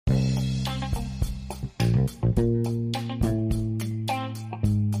Hello,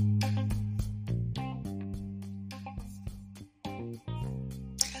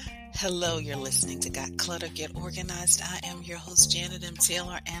 you're listening to Got Clutter, Get Organized. I am your host, Janet M.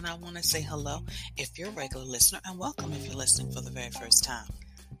 Taylor, and I want to say hello if you're a regular listener, and welcome if you're listening for the very first time.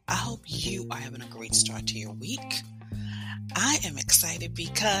 I hope you are having a great start to your week. I am excited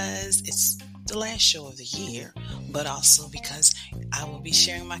because it's the last show of the year, but also because I will be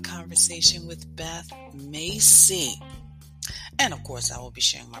sharing my conversation with Beth Macy. And of course, I will be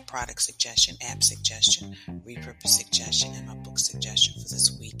sharing my product suggestion, app suggestion, repurpose suggestion, and my book suggestion for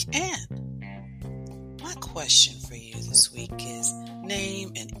this week. And my question for you this week is,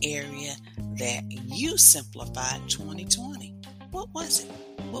 name an area that you simplified in 2020. What was it?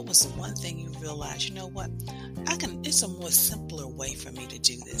 What was the one thing you realized, you know what, it's a more simpler way for me to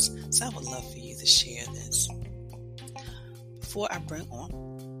do this. So I would love for you to share this. Before I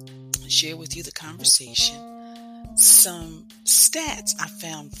share with you the conversation, some stats I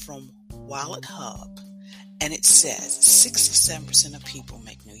found from Wallet Hub, and it says 67% of people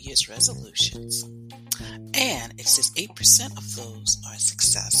make New Year's resolutions, and it says 8% of those are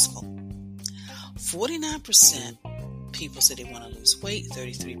successful. 49% people say they want to lose weight.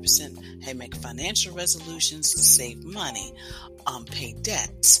 33% make financial resolutions to save money, pay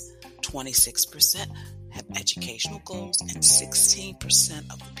debts. 26% have educational goals, and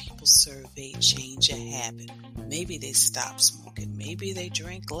 16% of the people surveyed change a habit. Maybe they stop smoking. Maybe they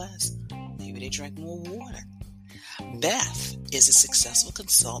drink less. Maybe they drink more water. Beth is a successful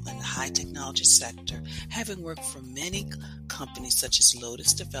consultant in the high technology sector, having worked for many companies such as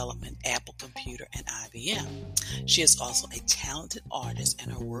Lotus Development, Apple Computer, and IBM. She is also a talented artist,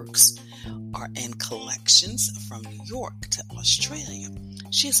 and her works are in collections from New York to Australia.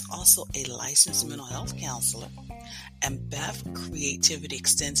 She is also a licensed mental health counselor, and Beth's creativity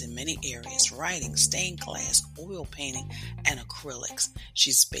extends in many areas: writing, stained glass, oil painting, and acrylics.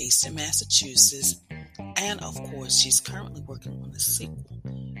 She's based in Massachusetts, and of course, she's currently working on a sequel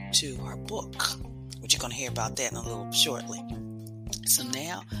to her book, which you're going to hear about that in a little shortly. So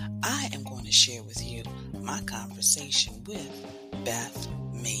now I am going to share with you my conversation with Beth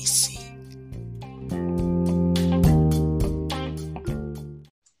Macy.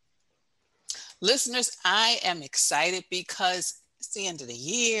 Listeners, I am excited because it's the end of the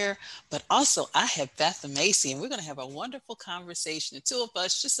year, but also I have Beth Macy, and we're going to have a wonderful conversation, the two of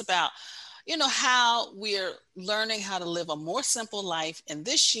us, just about how we're learning how to live a more simple life in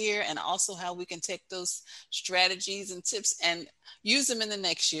this year, and also how we can take those strategies and tips and use them in the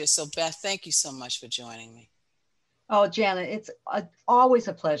next year. So Beth, thank you so much for joining me. Oh, Janet, it's always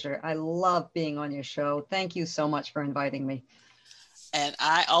a pleasure. I love being on your show. Thank you so much for inviting me. And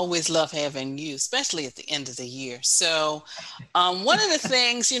I always love having you, especially at the end of the year. So one of the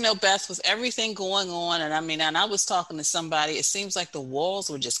things, Beth, with everything going on, and I was talking to somebody, it seems like the walls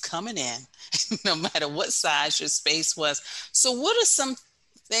were just coming in, no matter what size your space was. So what are some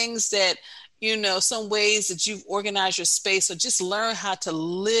things that, some ways that you've organized your space, or just learn how to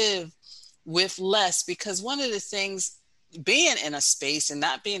live with less? Because one of the things, being in a space and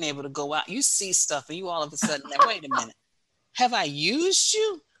not being able to go out, you see stuff and you all of a sudden, now, wait a minute. Have I used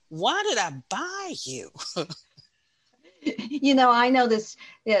you? Why did I buy you? I know this.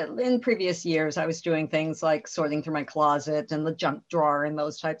 In previous years, I was doing things like sorting through my closet and the junk drawer and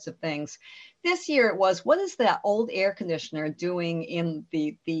those types of things. This year it was, what is that old air conditioner doing in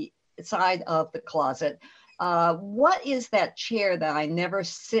the side of the closet? What is that chair that I never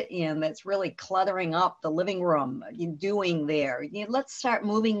sit in that's really cluttering up the living room doing there? Let's start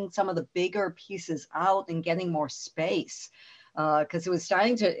moving some of the bigger pieces out and getting more space, because it was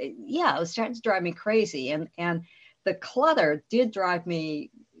starting to drive me crazy. And the clutter did drive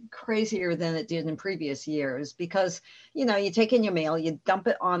me crazier than it did in previous years, because you take in your mail, you dump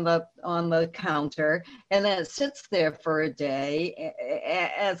it on the counter, and then it sits there for a day,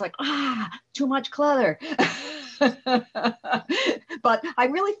 and it's like, too much clutter. But I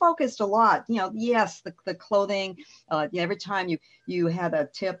really focused a lot, yes, the clothing, every time you had a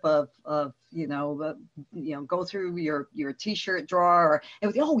tip of go through your t-shirt drawer, it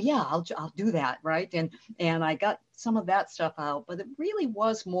was, I'll do that, right? And I got some of that stuff out, but it really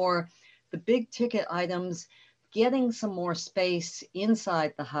was more the big ticket items, getting some more space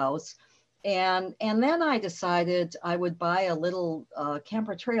inside the house. And then I decided I would buy a little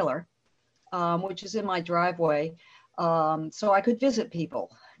camper trailer, which is in my driveway, so I could visit people,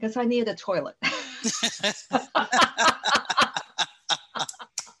 because I needed a toilet.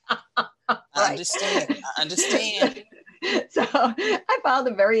 I understand. So I found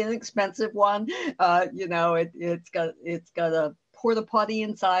a very inexpensive one. It's got a porta potty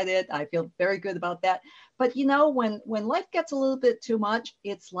inside it. I feel very good about that. But you know, when life gets a little bit too much,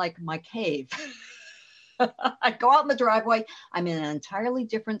 it's like my cave. I go out in the driveway. I'm in an entirely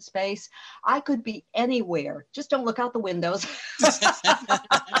different space. I could be anywhere. Just don't look out the windows.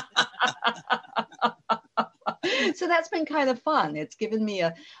 So that's been kind of fun. It's given me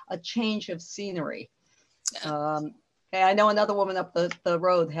a change of scenery. And I know another woman up the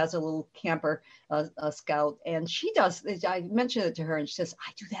road has a little camper, a Scout, and she does. I mentioned it to her, and she says,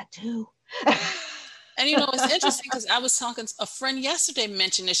 "I do that too." And it's interesting because I was talking to a friend yesterday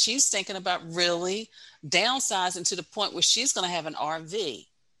mentioned that she's thinking about really downsizing to the point where she's going to have an RV.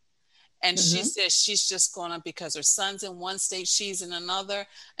 And she said she's just going to, because her son's in one state, she's in another.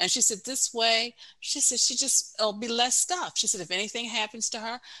 And she said this way, she said it'll be less stuff. She said if anything happens to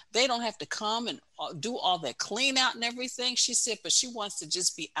her, they don't have to come and do all that clean out and everything. She said, but she wants to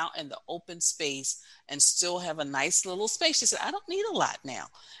just be out in the open space and still have a nice little space. She said, I don't need a lot now.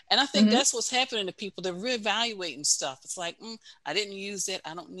 And I think that's what's happening to people. They're reevaluating stuff. It's like, I didn't use that.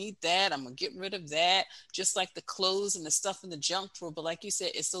 I don't need that. I'm going to get rid of that. Just like the clothes and the stuff in the junk drawer. But like you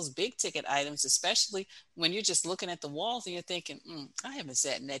said, it's those big ticket items, especially when you're just looking at the walls and you're thinking, I haven't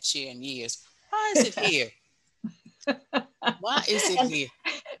sat in that chair in years. Why is it here? Why is it here?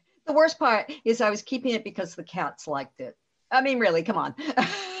 The worst part is I was keeping it because the cats liked it. I mean, really, come on.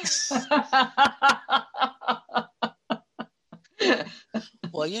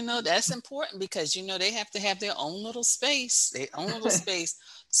 Well, that's important because, they have to have their own little space,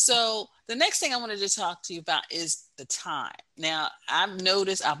 So the next thing I wanted to talk to you about is the time. Now,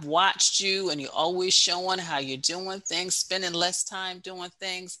 I've watched you and you're always showing how you're doing things, spending less time doing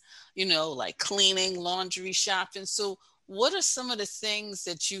things, like cleaning, laundry, shopping. So what are some of the things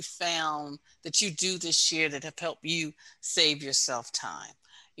that you found that you do this year that have helped you save yourself time?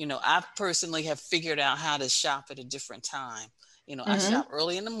 I personally have figured out how to shop at a different time. I shop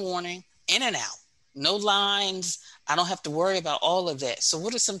early in the morning, in and out, no lines. I don't have to worry about all of that. So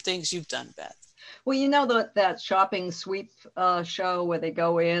what are some things you've done, Beth? Well, that shopping sweep show where they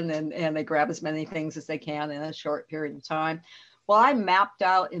go in and they grab as many things as they can in a short period of time. Well, I mapped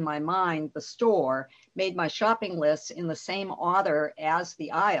out in my mind the store, made my shopping lists in the same order as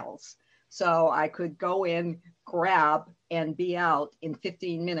the aisles. So I could go in, grab, and be out in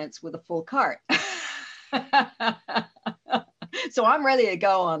 15 minutes with a full cart. So I'm ready to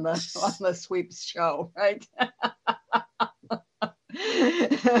go on the sweeps show, right? But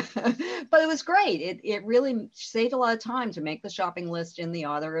it was great. It really saved a lot of time to make the shopping list in the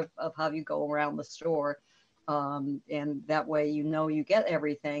order of how you go around the store. And that way, you get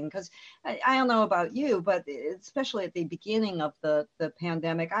everything. Because I don't know about you, but especially at the beginning of the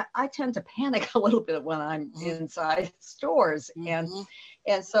pandemic, I tend to panic a little bit when I'm inside stores. And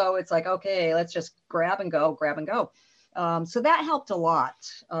so it's like, okay, let's just grab and go. So that helped a lot.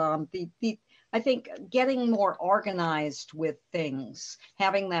 I think getting more organized with things,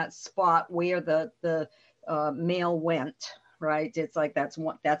 having that spot where the mail went, right? It's like that's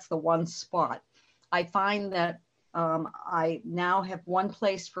the one spot. I find that I now have one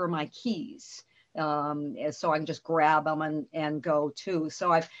place for my keys. So I can just grab them and go too.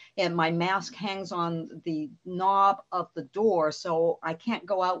 And my mask hangs on the knob of the door, so I can't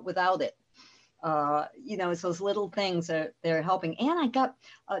go out without it. It's those little things that they're helping. And I got,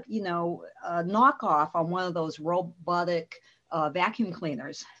 a knockoff on one of those robotic vacuum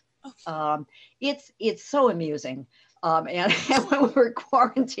cleaners. It's so amusing. And when we were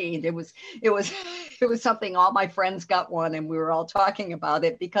quarantined, it was something. All my friends got one, and we were all talking about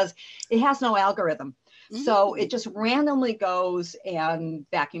it because it has no algorithm. So it just randomly goes and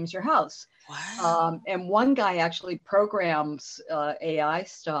vacuums your house. Wow. And one guy actually programs AI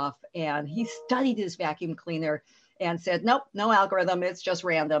stuff, and he studied his vacuum cleaner and said, nope, no algorithm. It's just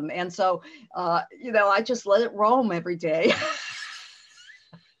random. And so, I just let it roam every day.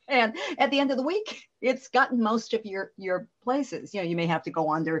 And at the end of the week, it's gotten most of your places. You may have to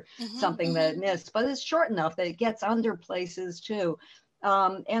go under something that it missed, but it's short enough that it gets under places too.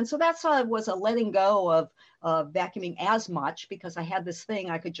 And so that's was a letting go of vacuuming as much, because I had this thing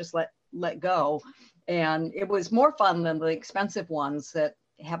I could just let go. And it was more fun than the expensive ones that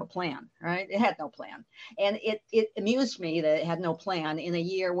have a plan, right? It had no plan. And it amused me that it had no plan in a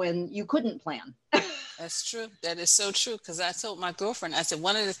year when you couldn't plan. That's true. That is so true. Because I told my girlfriend, I said,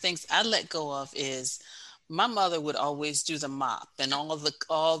 one of the things I let go of is my mother would always do the mop and all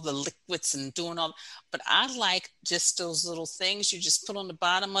the liquids and doing all, but I like just those little things you just put on the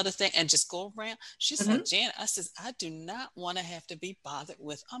bottom of the thing and just go around. She's like, Mhm. Janet, I says, I do not want to have to be bothered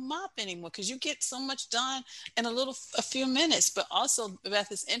with a mop anymore because you get so much done in a few minutes. But also,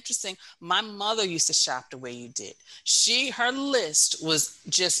 Beth, is interesting. My mother used to shop the way you did. Her list was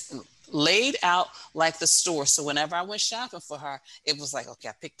just laid out like the store. So whenever I went shopping for her, it was like, okay,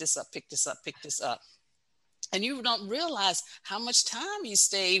 I pick this up, pick this up, pick this up. And you don't realize how much time you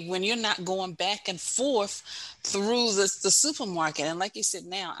save when you're not going back and forth through the supermarket. And like you said,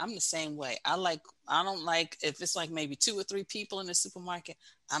 now I'm the same way. I don't like if it's like maybe two or three people in the supermarket,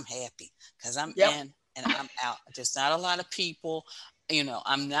 I'm happy because I'm Yep. in and I'm out. There's not a lot of people.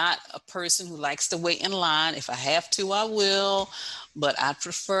 I'm not a person who likes to wait in line. If I have to, I will, but I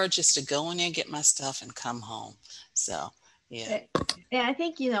prefer just to go in there and get my stuff and come home. So, yeah. Eh, And I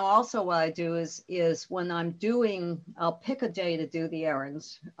think, also what I do is when I'm doing, I'll pick a day to do the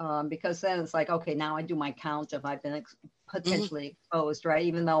errands, because then it's like, okay, now I do my count if I've been Hmm. potentially exposed, right?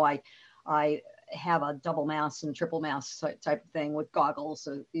 Even though I have a double mask and triple mask type of thing with goggles.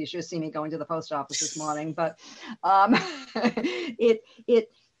 So you should see me going to the post office this morning. But it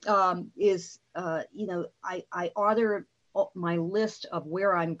is, I order my list of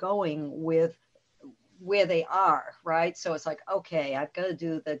where I'm going with where they are, right? So it's like, okay, I've got to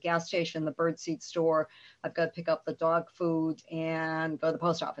do the gas station, the birdseed store, I've got to pick up the dog food and go to the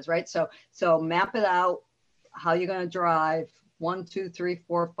post office, right? So map it out, how you're going to drive, 1, 2, 3,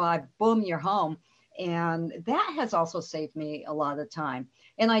 4, 5, boom, you're home. And that has also saved me a lot of time.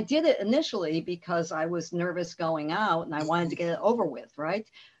 And I did it initially because I was nervous going out and I wanted to get it over with, right?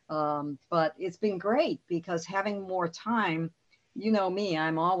 But it's been great because having more time, me,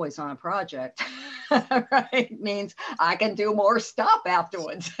 I'm always on a project. Right? Means I can do more stuff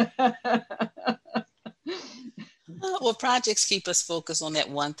afterwards. Well, projects keep us focused on that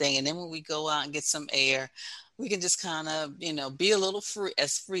one thing, and then when we go out and get some air, we can just kind of, be a little free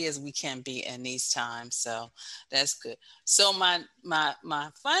as we can be in these times. So that's good. So my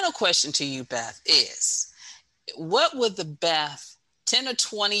final question to you, Beth, is what would the Beth 10 or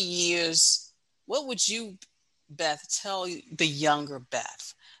 20 years? What would you, Beth, tell the younger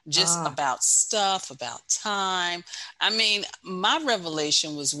Beth? Just Ah, about stuff, about time. I mean, my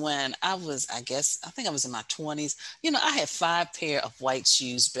revelation was when I guess, I think I was in my 20s. I had 5 pair of white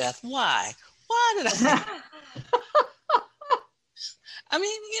shoes, Beth. Why? Why did I? I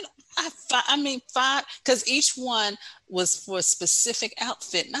mean, I mean, five, because each one was for a specific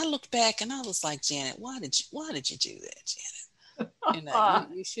outfit. And I looked back and I was like, Janet, why did you do that, Janet?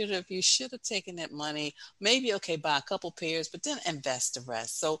 You should have taken that money, maybe, okay, buy a couple pairs, but then invest the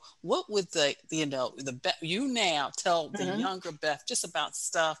rest. So what would you now tell the mhm. younger Beth just about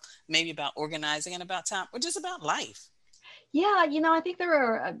stuff, maybe about organizing and about time, or just about life? Yeah, I think there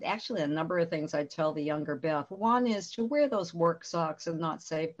are actually a number of things I'd tell the younger Beth. One is to wear those work socks and not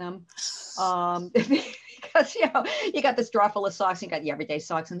save them. Because, you got this drawer full of socks, you got the everyday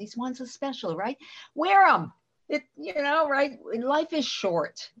socks, and these ones are special, right? Wear them. Right? Life is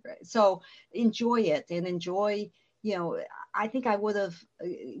short, right? So enjoy it and enjoy, you know, I think I would have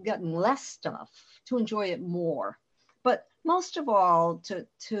gotten less stuff to enjoy it more. But most of all, to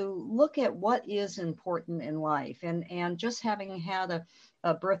look at what is important in life, and just having had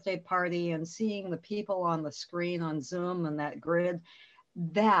a birthday party and seeing the people on the screen on Zoom and that grid,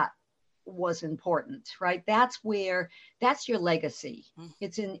 that was important, right? That's your legacy.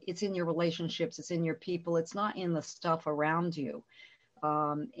 It's in your relationships, it's in your people, it's not in the stuff around you.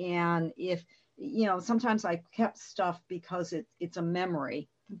 And if sometimes I kept stuff because it's a memory.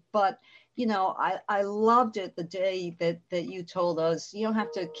 But I loved it the day that you told us you don't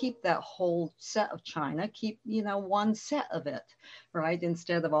have to keep that whole set of china, keep one set of it, right,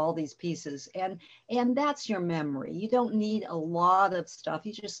 instead of all these pieces. And that's your memory. You don't need a lot of stuff,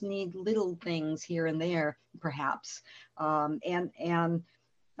 you just need little things here and there, perhaps. So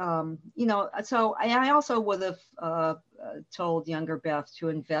I also would have told younger Beth to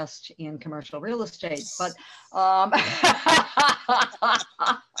invest in commercial real estate, but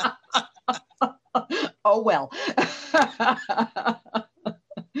oh well.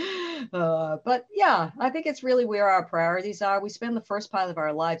 But yeah, I think it's really where our priorities are. We spend the first part of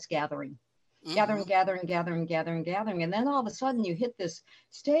our lives gathering, gathering, Hmm. gathering, gathering, gathering, gathering, and then all of a sudden you hit this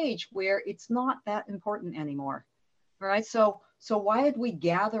stage where it's not that important anymore. All right. So why did we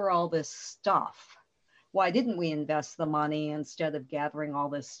gather all this stuff? Why didn't we invest the money instead of gathering all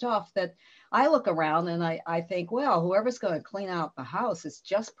this stuff that I look around and I think, well, whoever's going to clean out the house is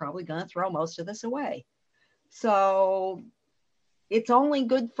just probably going to throw most of this away. So it's only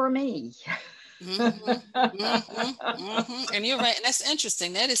good for me. And you're right. And that's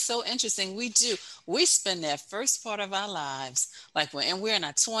interesting. That is so interesting. We spend that first part of our lives, like when and we're in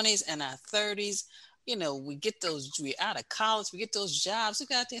our 20s and our 30s. We get we out of college, we get those jobs, we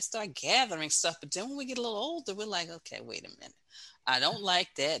go out there and start gathering stuff. But then when we get a little older, we're like, okay, wait a minute. I don't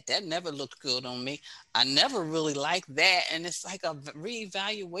like that. That never looked good on me. I never really liked that. And it's like a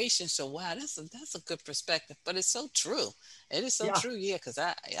reevaluation. So wow, that's a good perspective. But it's so true. It is so Yeah. true, yeah. Because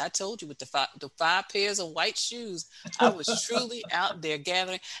I told you with the five pairs of white shoes, I was truly out there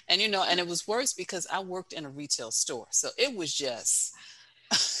gathering, and it was worse because I worked in a retail store, so it was just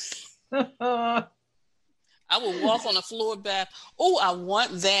I would walk on the floor back. Oh, I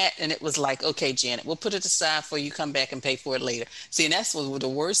want that, and it was like, okay, Janet, we'll put it aside for you. Come back and pay for it later. See, and that's what the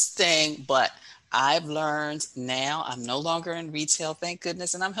worst thing, but. I've learned now I'm no longer in retail, thank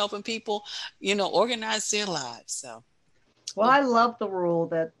goodness, and I'm helping people, organize their lives. So, Well, well, I love the rule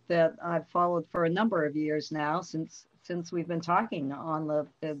that I've followed for a number of years now, since we've been talking on the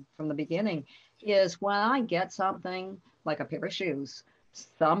from the beginning, is when I get something like a pair of shoes,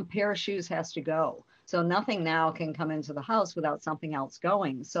 some pair of shoes has to go. So nothing now can come into the house without something else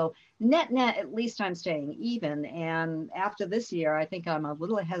going. So net net, at least I'm staying even. And after this year, I think I'm a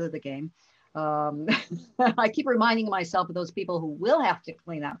little ahead of the game. Um, I keep reminding myself of those people who will have to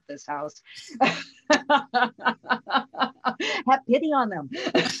clean up this house. Have pity on them.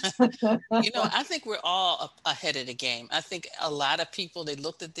 I think we're all ahead of the game. I think a lot of people, they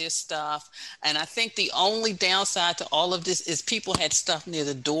looked at their stuff, and I think the only downside to all of this is people had stuff near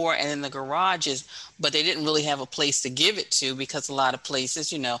the door and in the garages, but they didn't really have a place to give it to because a lot of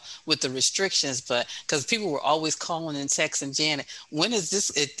places, with the restrictions, but because people were always calling and texting Janet, when is this?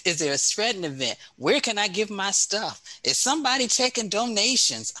 Is there a shredding event? Where can I give my stuff? Is somebody checking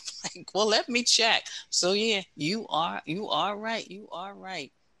donations? I'm like, well, let me check. So yeah, you are right. You are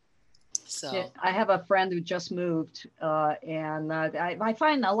right. Yeah, So, I have a friend who just moved, and I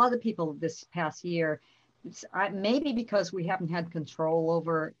find a lot of people this past year, maybe because we haven't had control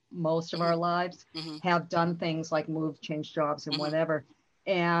over most of mhm, our lives, mhm, have done things like move, change jobs, and mhm, whatever.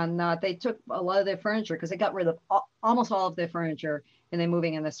 And they took a lot of their furniture because they got rid of almost all of their furniture, and they're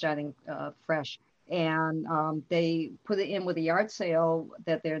moving and they're starting fresh. And they put it in with a yard sale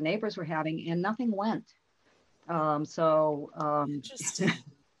that their neighbors were having, and nothing went. interesting.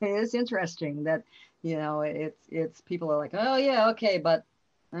 It is interesting that it's people are like, oh yeah, okay, but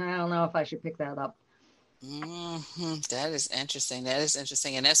I don't know if I should pick that up. That is interesting. That is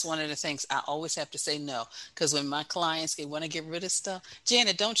interesting. And that's one of the things I always have to say no. Because when my clients want to get rid of stuff,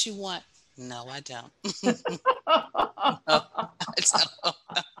 Janet, don't you want? No, I don't. No, I don't.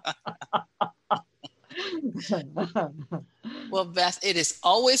 Well, Beth, it is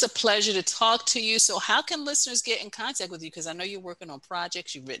always a pleasure to talk to you. So, how can listeners get in contact with you? Because I know you're working on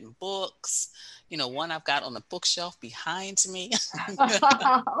projects, you've written books, one I've got on the bookshelf behind me.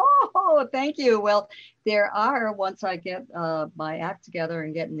 Oh, thank you. Well, there are, once I get my act together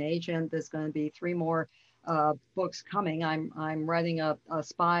and get an agent, there's going to be three more books coming. I'm writing a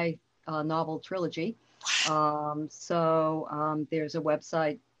spy novel trilogy. There's a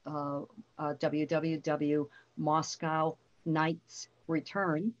website, www.Moscow Knights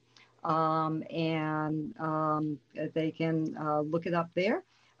Return, and they can look it up there,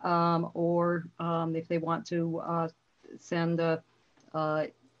 or if they want to send a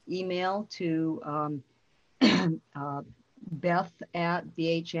email to Beth at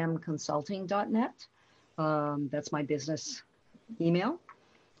bhmconsulting.net. That's my business email.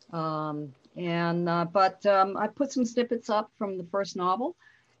 I put some snippets up from the first novel,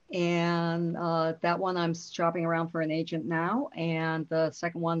 and that one I'm shopping around for an agent now, and the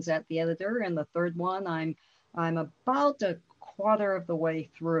second one's at the editor, and the third one I'm about a quarter of the way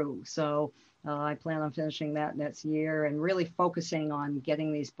through. So I plan on finishing that next year and really focusing on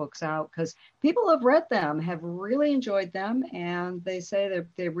getting these books out because people have read them, have really enjoyed them, and they say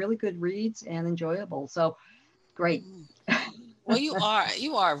they're really good reads and enjoyable. So great. Mhm. Well, you are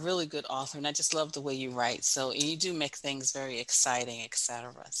a really good author, and I just love the way you write. So you do make things very exciting,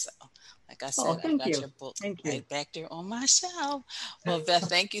 etc. So, like I Oh, said, I've thank got you. your book Thank you. right back there on my shelf. Well, Beth,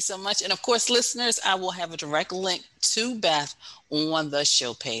 thank you so much, and of course, listeners, I will have a direct link to Beth on the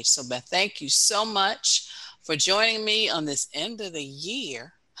show page. So, Beth, thank you so much for joining me on this end of the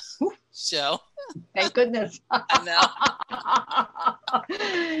year show. Thank goodness. I know.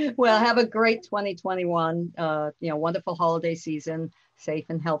 Well, have a great 2021. Wonderful holiday season, safe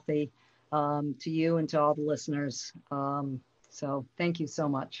and healthy, to you and to all the listeners. So thank you so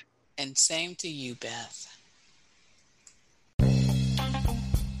much. And same to you, Beth.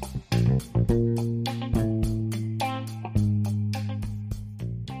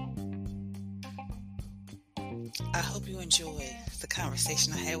 enjoyed the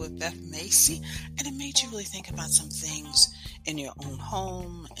conversation I had with Beth Macy, and it made you really think about some things in your own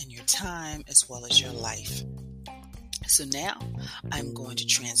home and your time as well as your life. So now I'm going to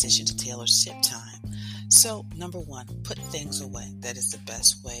transition to Taylor's tip time. So number one, put things away. That is the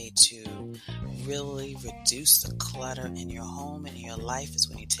best way to really reduce the clutter in your home and in your life is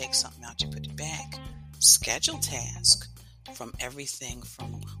when you take something out, you put it back. Schedule tasks from everything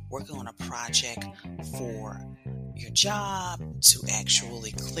from working on a project for your job to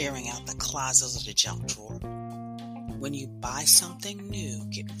actually clearing out the closet or the junk drawer. When you buy something new,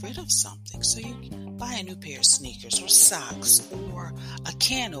 get rid of something. So you buy a new pair of sneakers or socks or a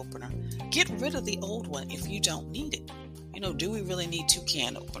can opener. Get rid of the old one if you don't need it. Do we really need 2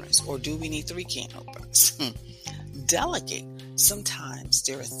 can openers or do we need 3 can openers? Delegate. Sometimes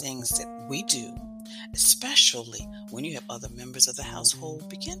there are things that we do, especially when you have other members of the household.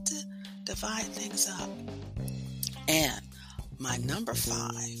 Begin to divide things up. And my number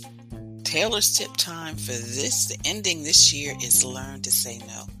 5, Taylor's tip time for the ending this year is learn to say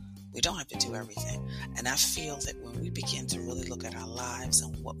no. We don't have to do everything. And I feel that when we begin to really look at our lives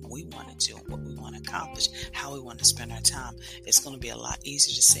and what we want to do and what we want to accomplish, how we want to spend our time, it's going to be a lot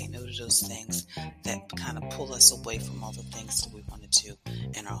easier to say no to those things that kind of pull us away from all the things that we want to do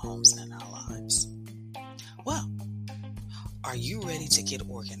in our homes and in our lives. Well, are you ready to get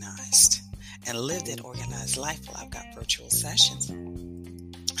organized and live that organized life? Well, I've got virtual sessions.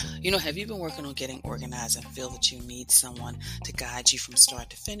 Have you been working on getting organized and feel that you need someone to guide you from start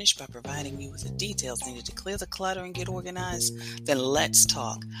to finish by providing you with the details needed to clear the clutter and get organized? Then let's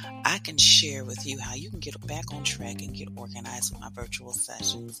talk. I can share with you how you can get back on track and get organized with my virtual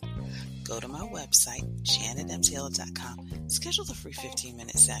sessions. Go to my website, janetmtaylor.com. Schedule the free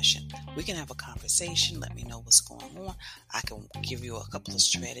 15-minute session. We can have a conversation. Let me know what's going on. I can give you a couple of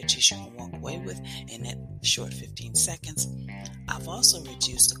strategies you can walk away with in that short 15 seconds. I've also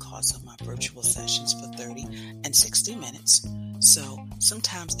reduced the cost of my virtual sessions for 30 and 60 minutes. So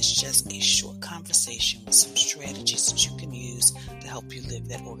sometimes it's just a short conversation with some strategies that you can use to help you live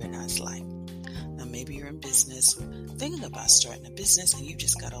that organized life. Now, maybe you're in business or thinking about starting a business and you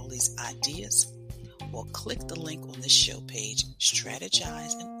just got all these ideas. Well, click the link on this show page,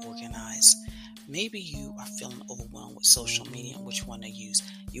 Strategize and Organize. Maybe you are feeling overwhelmed with social media and which one to use.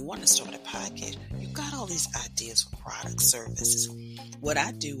 You want to start a podcast. You've got all these ideas for products, services. What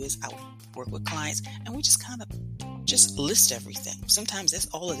I do is I work with clients and we just kind of just list everything. Sometimes that's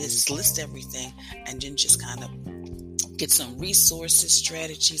all it is list everything and then just kind of get some resources,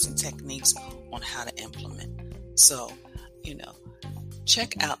 strategies, and techniques on how to implement. So,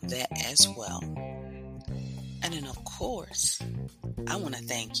 check out that as well. And then, of course, I want to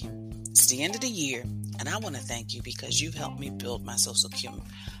thank you. It's the end of the year, and I want to thank you because you've helped me build my social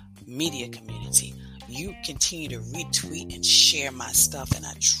media community. You continue to retweet and share my stuff, and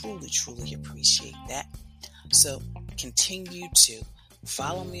I truly, truly appreciate that. So continue to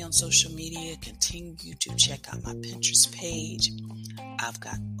follow me on social media. Continue to check out my Pinterest page. I've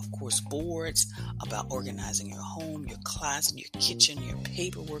got, of course, boards about organizing your home, your closet, your kitchen, your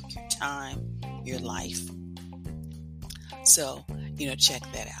paperwork, your time, your life. So, check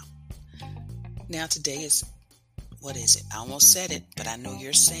that out. Now today is, what is it? I almost said it, but I know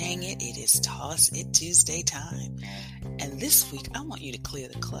you're saying it. It is Toss It Tuesday time. And this week, I want you to clear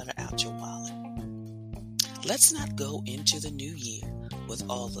the clutter out your wallet. Let's not go into the new year with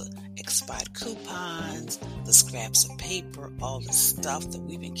all the expired coupons, the scraps of paper, all the stuff that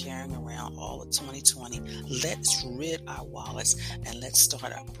we've been carrying around all of 2020. Let's rid our wallets and let's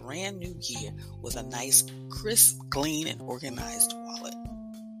start a brand new year with a nice, crisp, clean, and organized wallet.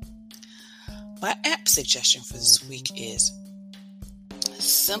 My app suggestion for this week is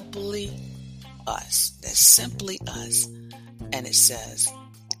Simply Us. That's Simply Us. And it says,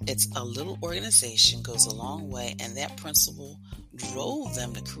 it's a little organization, goes a long way, and that principle drove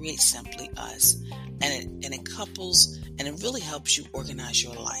them to create Simply Us. And it couples, and it really helps you organize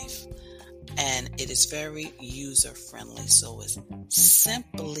your life. And it is very user-friendly, so it's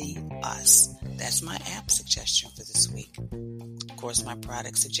Simply Us. That's my app suggestion for this week. Of course, my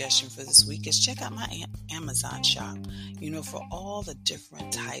product suggestion for this week is check out my Amazon shop, for all the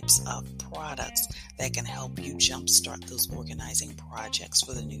different types of products that can help you jumpstart those organizing projects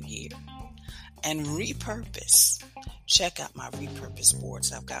for the new year. And repurpose. Check out my repurpose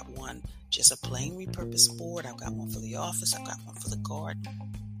boards. I've got one, just a plain repurpose board. I've got one for the office. I've got one for the garden.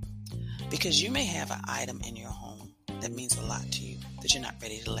 Because you may have an item in your home that means a lot to you that you're not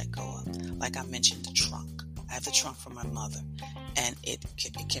ready to let go of. Like I mentioned, the trunk. I have the trunk for my mother, and it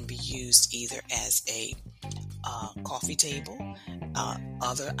can be used either as a coffee table,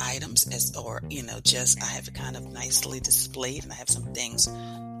 other items I have it kind of nicely displayed, and I have some things,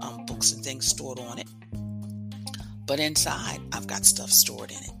 books and things stored on it. But inside, I've got stuff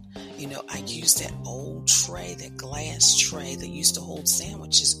stored in it. I use that old tray, that glass tray that used to hold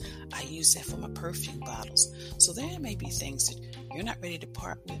sandwiches. I use that for my perfume bottles. So there may be things that you're not ready to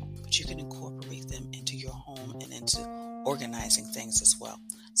part with, but you can incorporate them into your home and into organizing things as well.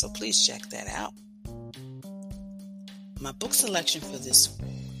 So please check that out. My book selection for this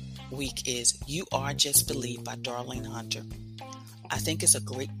week is You Are Just Believe by Darlene Hunter. I think it's a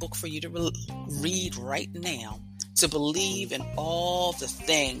great book for you to read right now, to believe in all the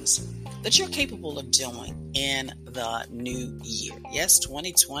things that you're capable of doing in the new year. Yes,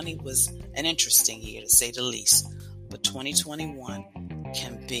 2020 was an interesting year, to say the least, but 2021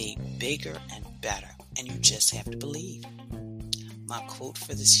 can be bigger and better, and you just have to believe. My quote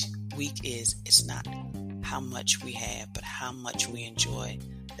for this week is, it's not how much we have, but how much we enjoy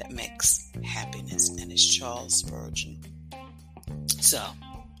that makes happiness, and it's Charles Spurgeon. So,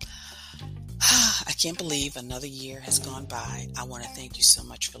 I can't believe another year has gone by. I want to thank you so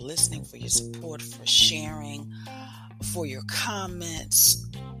much for listening, for your support, for sharing, for your comments,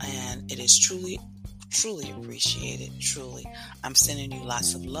 and it is truly appreciated. Truly. I'm sending you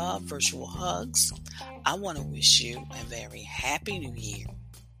lots of love, virtual hugs. I want to wish you a very happy new year.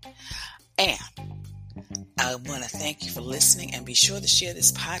 And I want to thank you for listening, and be sure to share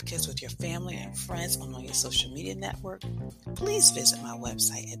this podcast with your family and friends on all your social media network. Please visit my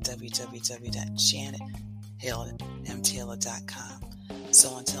website at www.janethillmtaylor.com.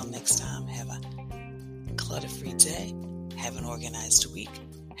 So until next time, have a clutter-free day, have an organized week,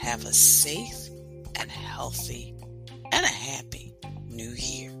 have a safe and healthy and a happy new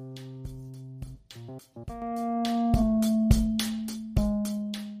year.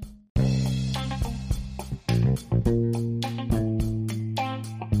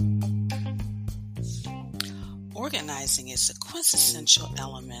 Organizing is a quintessential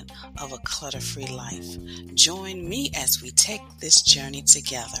element of a clutter-free life. Join me as we take this journey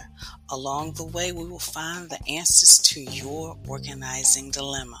together. Along the way, we will find the answers to your organizing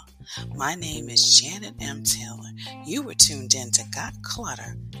dilemma. My name is Janet M. Taylor. You were tuned in to Got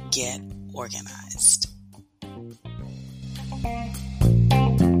Clutter, Get Organized.